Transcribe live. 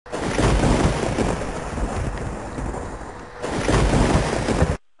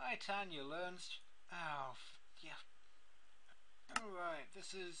iTanya learns. Oh, yeah. Alright,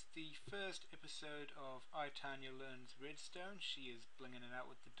 this is the first episode of iTanya Learns Redstone. She is blinging it out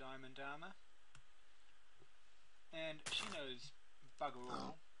with the diamond armor. And she knows bugger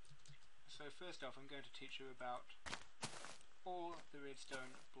all. So first off, I'm going to teach her about all the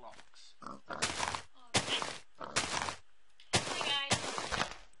redstone blocks. Hey guys!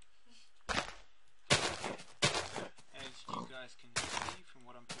 As you guys can see from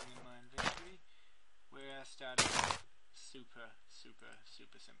what I'm putting in my inventory, we're starting super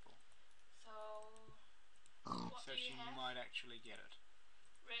simple. So, what So do she you have? might actually get it.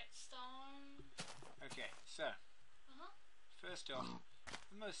 Redstone. Okay, so Uh-huh. first off,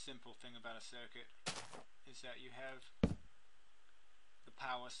 the most simple thing about a circuit is that you have the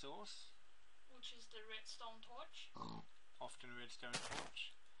power source, Which is the redstone torch. often a redstone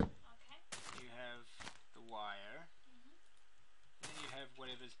torch. Okay. You have the wire, Mm-hmm. and then you have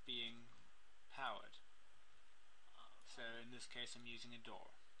whatever's being powered. So in this case I'm using a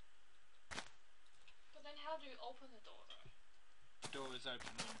door. But then how do you open the door though? The door is open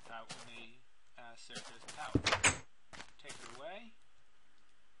when the circuit is powered. Take it away.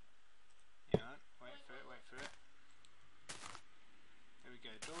 Yeah, wait for it. There we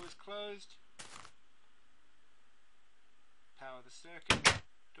go, door is closed. Power the circuit,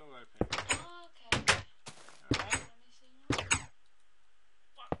 door open. Oh, okay. Alright, Let me see now.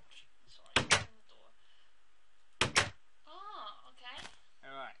 What? Sorry, open the door. Oh, okay.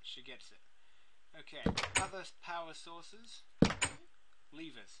 alright, she gets it. Okay, other power sources,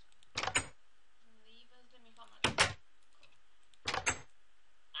 levers. Levers, let me find my...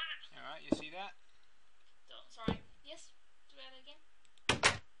 Ah! Alright, you see that? Sorry. Yes? Do that again?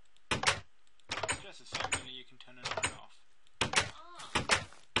 It's just the same, only you can turn it on and off.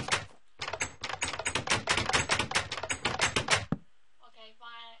 Ah. Okay,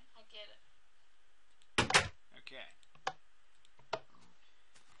 fine. I get it. Okay.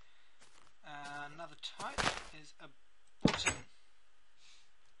 Another type is a button.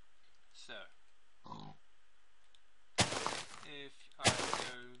 So, if I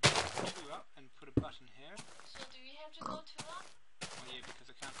go 2 up and put a button here, So do you have to go to that? well yeah, because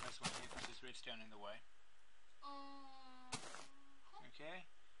I can't press one here because there's redstone in the way. Okay,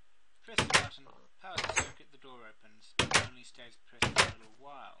 press the button, power the circuit, the door opens. It only stays pressed for a little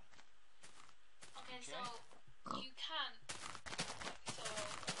while. Okay, Okay. so you can. So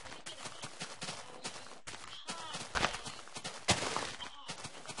let me get it again.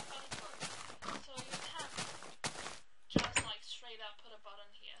 So you can't just like straight up put a button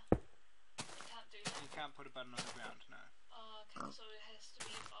here. You can't do that. You can't put a button on the ground, no. Okay, so it has to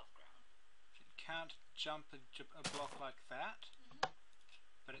be above ground. You can't jump a block like that, Mm-hmm.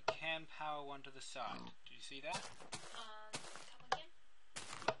 but it can power one to the side. Do you see that? Come again?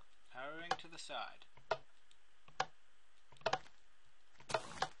 Powering to the side.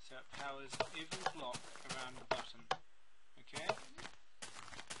 So it powers every block around the button. Okay?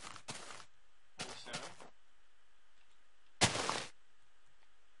 Also,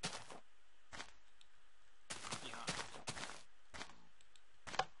 behind.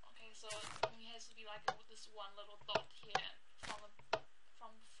 Okay, so it has to be like this one little dot here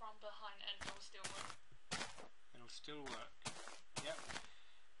from behind, and it'll still work. It'll still work. Yep.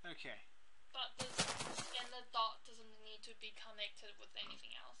 Okay. But this standard dot doesn't need to be connected with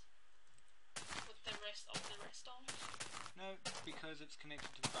anything else. With the rest of the redstone. No, because it's connected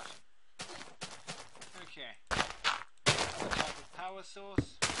to the button. Okay. Another type of power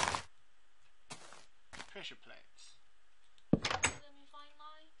source. Pressure plates. Let me find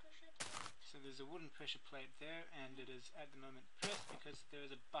my pressure plate. So there's a wooden pressure plate there, and it is at the moment pressed because there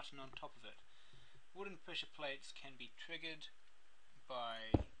is a button on top of it. Wooden pressure plates can be triggered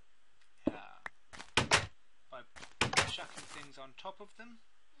by chucking things on top of them.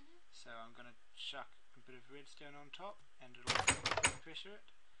 So I'm going to chuck a bit of redstone on top and it'll pressure it.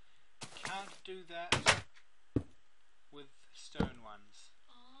 Can't do that with stone ones.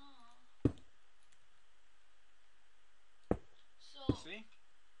 Ah. So See?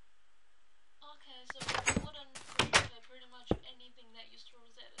 okay, so wooden pressure plate, pretty much anything that you throw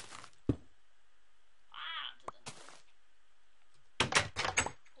at it. Ah, didn't.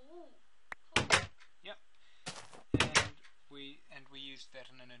 Ooh. Cool. Yep. And we used that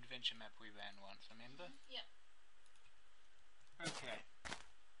in an adventure map we ran once, remember? Yeah. Okay.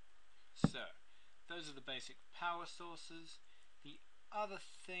 So, those are the basic power sources. The other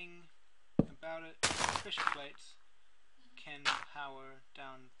thing about it, pressure plates can power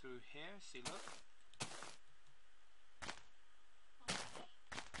down through here. See, look. Okay.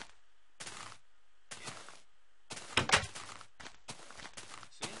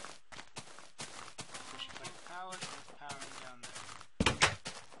 See?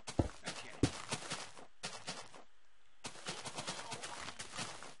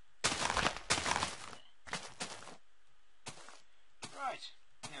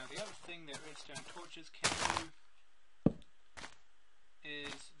 redstone torches can do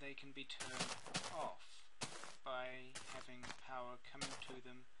is they can be turned off by having power coming to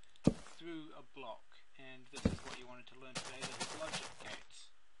them through a block, and this is what you wanted to learn today. There's logic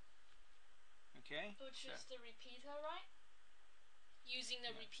gates. Okay? Which is the repeater, right? Using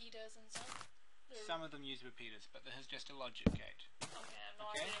the repeaters and stuff? Some of them use repeaters, but this is just a logic gate. Okay, I have no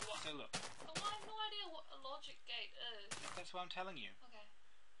idea what... So look. Oh, I have no idea what a logic gate is. That's what I'm telling you. Okay.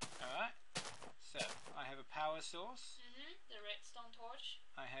 Alright? So, I have a power source. The redstone torch.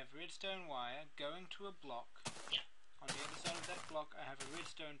 I have redstone wire going to a block. Yeah. On the other side of that block I have a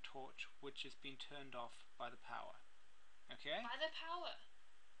redstone torch which has been turned off by the power. Okay? By the power?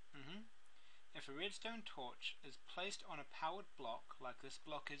 If a redstone torch is placed on a powered block, like this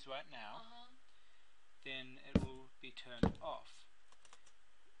block is right now, then it will be turned off.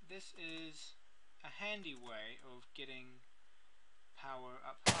 This is a handy way of getting power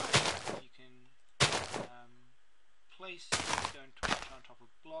up high. You can place redstone torch on top of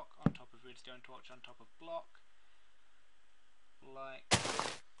block, on top of redstone torch, on top of block, like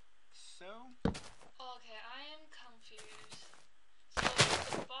so. Okay, I am confused. So if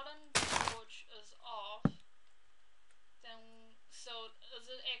the bottom torch is off, then so is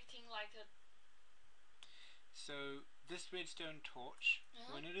it acting like a... So this redstone torch,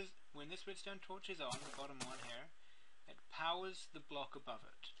 when this redstone torch is on, the bottom one here, it powers the block above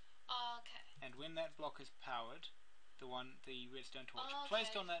it. Okay. And when that block is powered, the redstone torch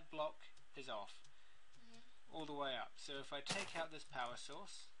placed on that block is off, all the way up. So if I take out this power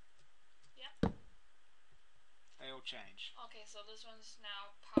source, they all change. Okay, so this one's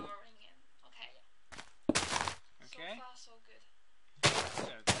now powering in. Okay, Okay. So far, so good.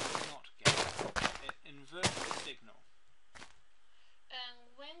 So that's a NOT gate. It inverts the signal.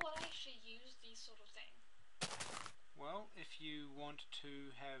 And when will I actually use these sort of thing? Well, if you want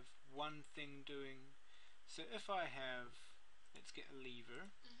to have one thing doing... So if I have... Let's get a lever.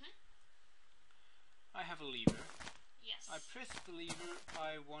 I have a lever. Yes. I press the lever.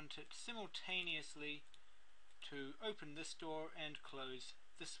 I want it simultaneously to open this door and close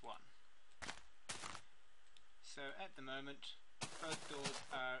this one. So at the moment, both doors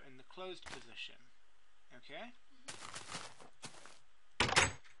are in the closed position. Okay?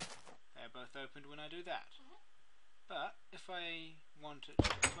 They're both opened when I do that. But if I want it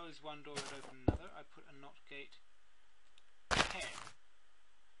to close one door and open another, I put a NOT gate here.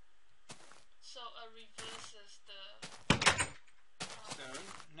 So it reverses the... So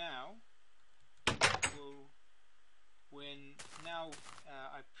now, when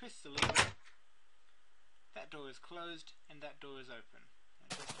I press the lever, that door is closed and that door is open. And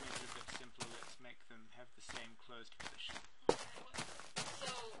just to make it a bit simpler, let's make them have the same closed position.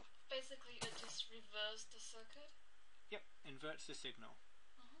 So basically it just reverses the circuit? Yep, inverts the signal.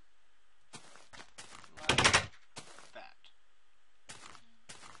 Like that.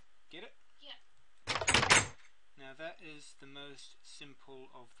 Get it? Yeah. Now that is the most simple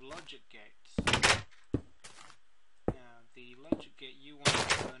of the logic gates. Now the logic gate you want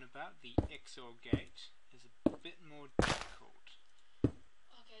to learn about, the XOR gate, is a bit more difficult.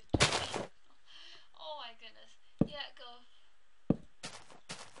 Okay. Oh my goodness. Yeah, go.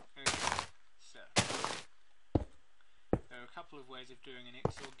 Okay, so there are a couple of ways of doing an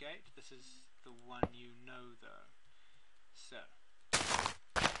XOR gate. This is the one you know though. So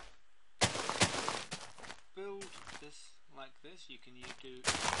build this like this. You can do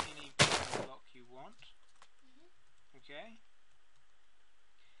any block you want. Okay?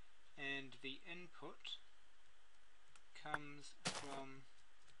 And the input comes from...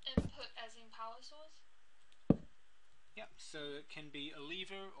 Input as in power source? Yep, so it can be a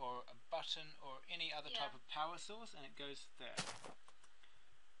lever or a button or any other type of power source, and it goes there.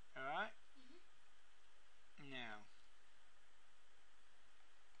 Alright? Now,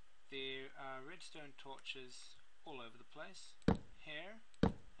 there are redstone torches all over the place. Here,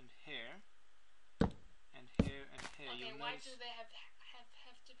 and here, and here, and here. Okay, You'll why notice do they have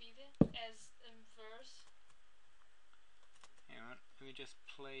to be there? As inverse? Hang on, let me just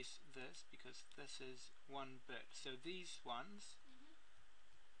place this because this is one bit. So these ones,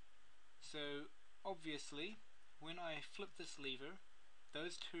 so obviously when I flip this lever,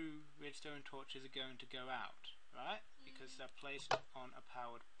 those two redstone torches are going to go out, right? Because they're placed on a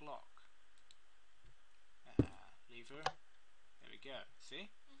powered block. Lever, there we go, see?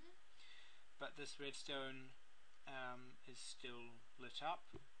 But this redstone is still lit up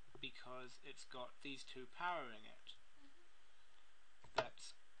because it's got these two powering it.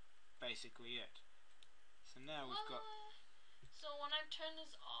 That's basically it. So now we've got... So when I turn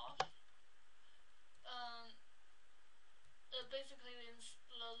this off, basically means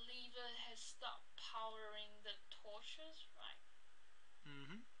the lever has stopped powering the torches, right?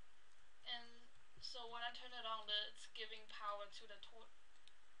 Mm-hmm. And so when I turn it on, it's giving power to the torches.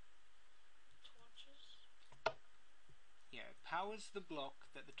 Yeah, it powers the block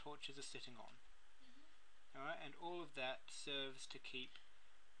that the torches are sitting on. Alright, and all of that serves to keep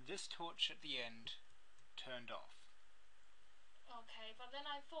this torch at the end turned off. Okay, but then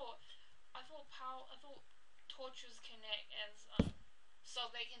I thought torches can act as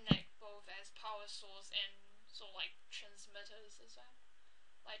so they can act both as power source and so like transmitters as well,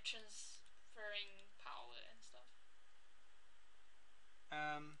 like transferring power and stuff.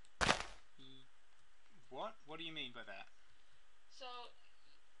 What? What do you mean by that? So,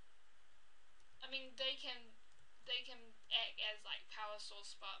 I mean they can act as like power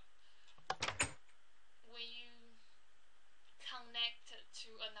source, but when you connect it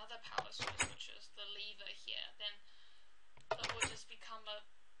to another power source, which is the lever here, then it will just become a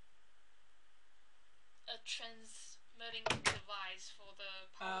transmitting device for the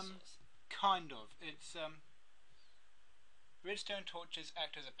power source. Kind of. It's redstone torches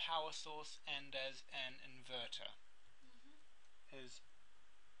act as a power source and as an inverter. Is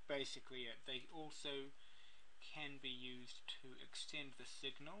basically it. They also can be used to extend the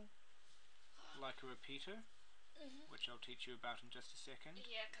signal, like a repeater, which I'll teach you about in just a second.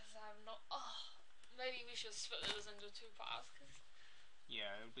 Yeah, because I'm not. Oh, maybe we should split this into two parts.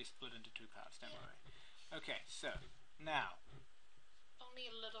 Yeah, it'll be split into two parts. Don't worry. Okay, so now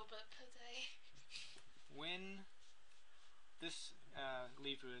only a little bit per day. When this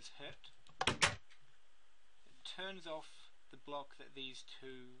lever is hit, it turns off the block that these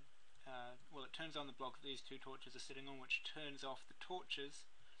two. It turns on the block that these two torches are sitting on, which turns off the torches,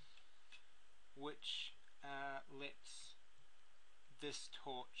 which lets this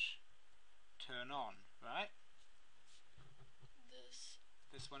torch turn on, right?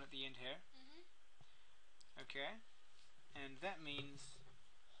 This one at the end here. Okay, and that means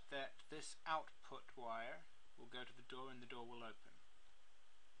that this output wire will go to the door and the door will open.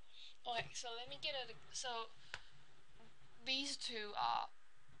 Okay, so let me get it. So these two are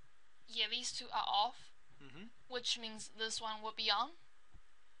off, which means this one will be on.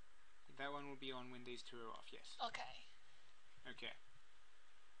 That one will be on when these two are off. Yes. Okay. Okay.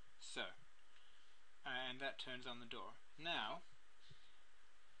 So, and that turns on the door. Now,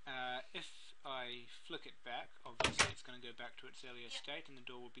 if I flick it back, obviously it's going to go back to its earlier state and the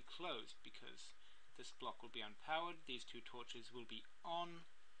door will be closed because this block will be unpowered, these two torches will be on.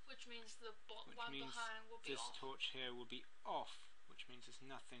 Which means the one behind will be this off. Torch here will be off, which means there's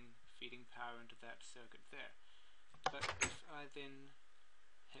nothing feeding power into that circuit there. But if I then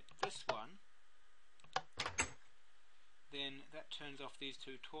hit this one, then that turns off these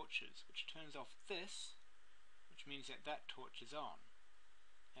two torches, which turns off this, which means that that torch is on.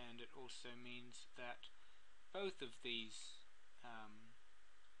 And it also means that both of these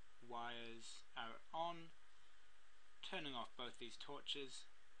wires are on, turning off both these torches,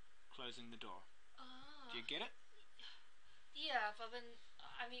 closing the door. Do you get it? Yeah, but then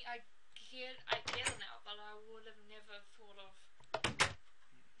I mean I get it now, but I would have never thought of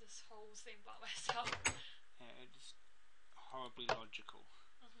this whole thing by myself. Yeah, it's horribly logical.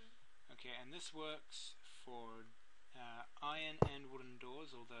 Okay, and this works for iron and wooden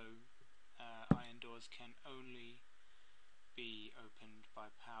doors, although iron doors can only be opened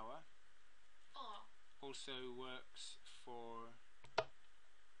by power. Also works for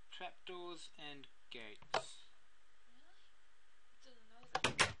trapdoors and gates. Really? Didn't know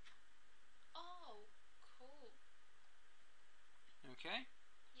that. Oh, cool. Okay?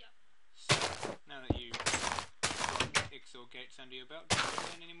 Yeah. So, now that you've got XOR gates under your belt, do you want to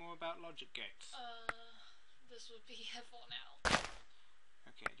learn any more about logic gates? This would be it for now.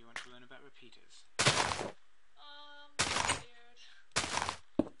 Okay, do you want to learn about repeaters? Weird.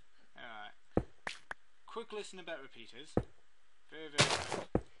 Alright. Quick listen about repeaters. Very, very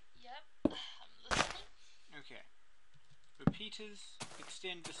quick. Yep, I'm listening. Okay. Repeaters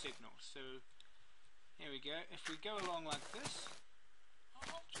extend the signal. So, here we go. If we go along like this,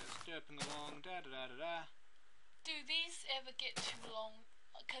 just derping along, da-da-da-da-da. Do these ever get too long?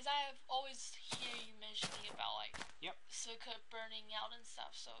 Because I have always hear you mentioning about like circuit burning out and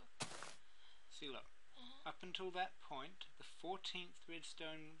stuff, so... See, look. Up until that point, the 14th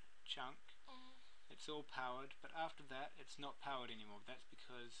redstone chunk, it's all powered, but after that, it's not powered anymore. That's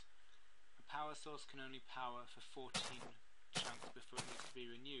because a power source can only power for 14 chunks before it needs to be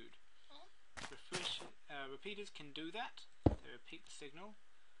renewed. Repeaters can do that. They repeat the signal.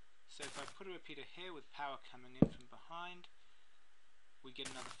 So if I put a repeater here with power coming in from behind, we get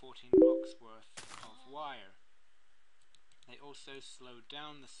another 14 blocks worth of wire. they also slow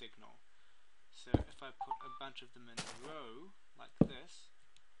down the signal. So if I put a bunch of them in a row, like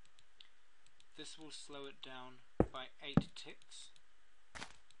this will slow it down by 8 ticks,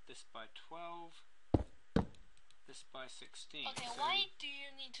 this by 12, this by 16. Okay, so why do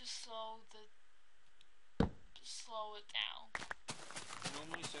you need to slow it down?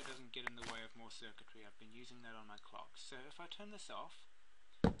 normally so it doesn't get in the way of more circuitry. I've been using that on my clock. So if I turn this off,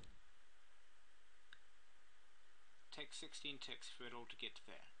 take 16 ticks for it all to get to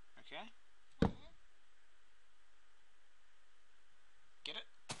there. Okay? Get it?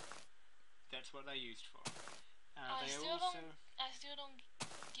 That's what they're used for. I still don't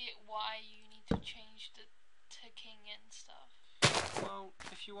get why you need to change the ticking and stuff. Well,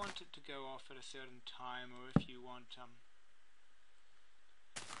 if you want it to go off at a certain time, or if you want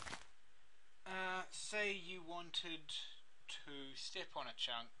say you wanted to step on a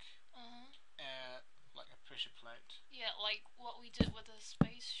chunk, like a pressure plate. Yeah, like what we did with the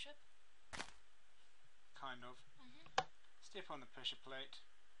spaceship. Kind of. Step on the pressure plate,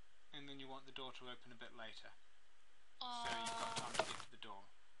 and then you want the door to open a bit later. So you've got time to get to the door.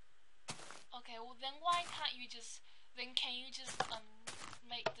 Okay, well then why can't you just... Then can you just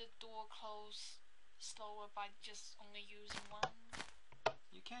make the door close slower by just only using one?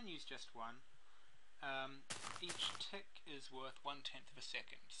 You can use just one. Each tick is worth 1/10 of a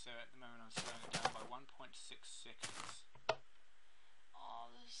second, so at the moment I'm slowing it down by 1.6 seconds. Oh,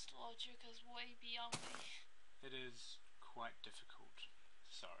 this logic is way beyond me. It is quite difficult.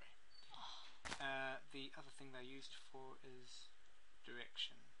 Sorry. The other thing they're used for is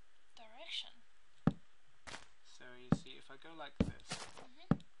direction. Direction? So you see, if I go like this,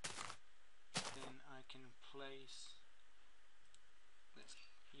 then I can place... Let's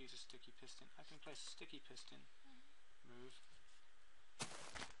use a sticky piston. I can place a sticky piston, move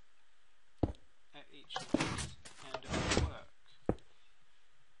at each of these, and it will work.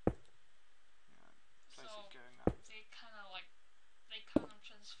 Place it going up. They kind of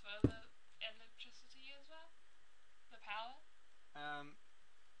transfer the electricity as well? The power?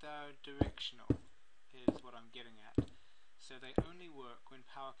 They're directional, is what I'm getting at. So they only work when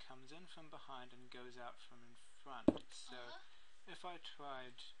power comes in from behind and goes out from in front. So if I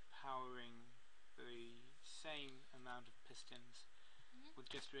tried powering the same amount of pistons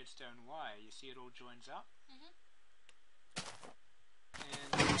with just redstone wire, you see it all joins up? And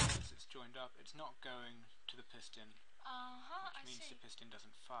once it's joined up, it's not going to the piston, which means the piston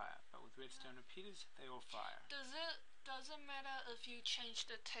doesn't fire. But with redstone repeaters, they all fire. Does it matter if you change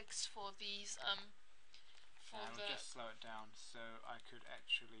the ticks for these I'll just slow it down, so I could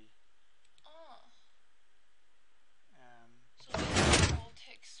actually so there's 4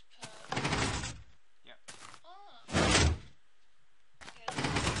 ticks per... Yep. Okay, that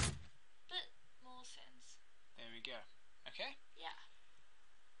makes a bit more sense. There we go. Okay? Yeah.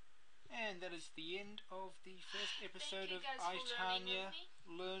 And that is the end of the first episode of Thank you guys for iTanya learning with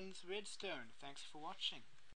me. Learns Redstone. Thanks for watching.